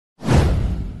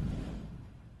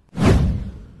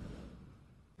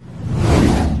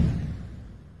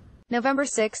November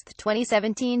 6,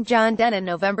 2017 John Dennen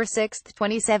November 6,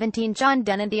 2017 John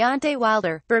Dennen Deontay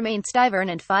Wilder, Bermane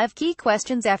Stiverne and 5 key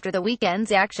questions after the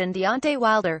weekend's action Deontay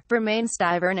Wilder, Bermane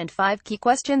Stiverne and 5 key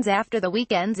questions after the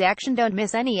weekend's action. Don't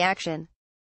miss any action.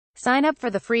 Sign up for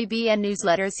the free BN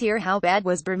newsletters. Hear how bad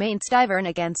was Bermane Stiverne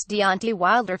against Deontay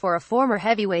Wilder. For a former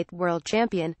heavyweight world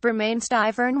champion, Bermane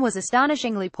Stiverne was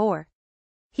astonishingly poor.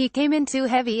 He came in too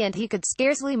heavy and he could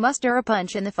scarcely muster a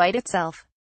punch in the fight itself.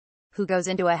 Who goes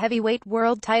into a heavyweight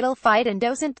world title fight and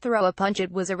doesn't throw a punch? It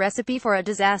was a recipe for a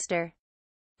disaster,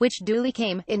 which duly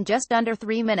came in just under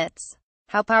 3 minutes.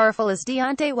 How powerful is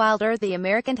Deontay Wilder? The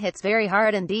American hits very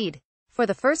hard indeed. For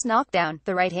the first knockdown,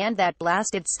 the right hand that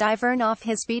blasted Stiverne off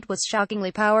his feet was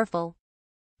shockingly powerful.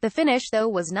 The finish, though,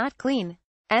 was not clean.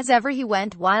 As ever, he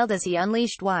went wild as he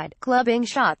unleashed wide, clubbing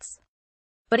shots.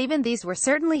 But even these were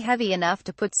certainly heavy enough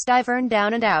to put Stiverne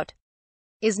down and out.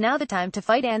 Is now the time to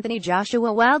fight Anthony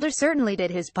Joshua? Wilder certainly did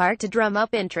his part to drum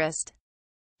up interest.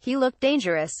 He looked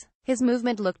dangerous. His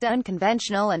movement looked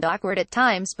unconventional and awkward at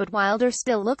times, but Wilder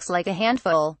still looks like a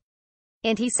handful.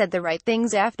 And he said the right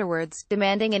things afterwards,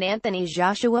 demanding an Anthony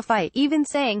Joshua fight, even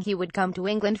saying he would come to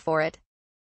England for it.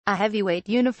 A heavyweight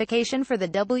unification for the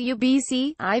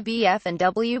WBC, IBF and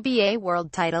WBA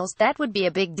world titles, that would be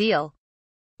a big deal.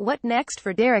 What next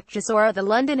for Derek Chisora? The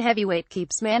London heavyweight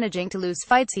keeps managing to lose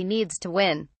fights he needs to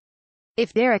win.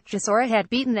 If Derek Chisora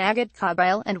had beaten Agit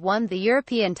Kabayel and won the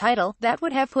European title, that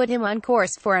would have put him on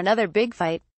course for another big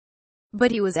fight.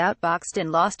 But he was outboxed and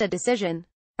lost a decision.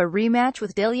 A rematch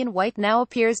with Dillian Whyte now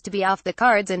appears to be off the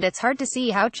cards, and it's hard to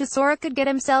see how Chisora could get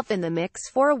himself in the mix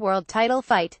for a world title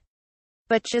fight.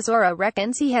 But Chisora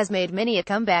reckons he has made many a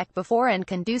comeback before and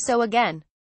can do so again.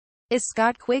 Is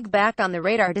Scott Quigg back on the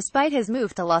radar? Despite his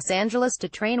move to Los Angeles to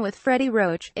train with Freddie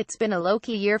Roach, it's been a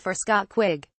low-key year for Scott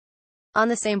Quigg. On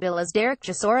the same bill as Derek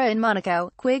Chisora in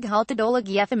Monaco, Quigg halted Oleg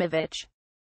Yefimovich.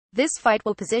 This fight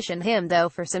will position him, though,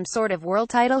 for some sort of world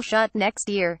title shot next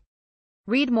year.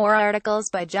 Read more articles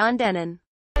by John Dennen.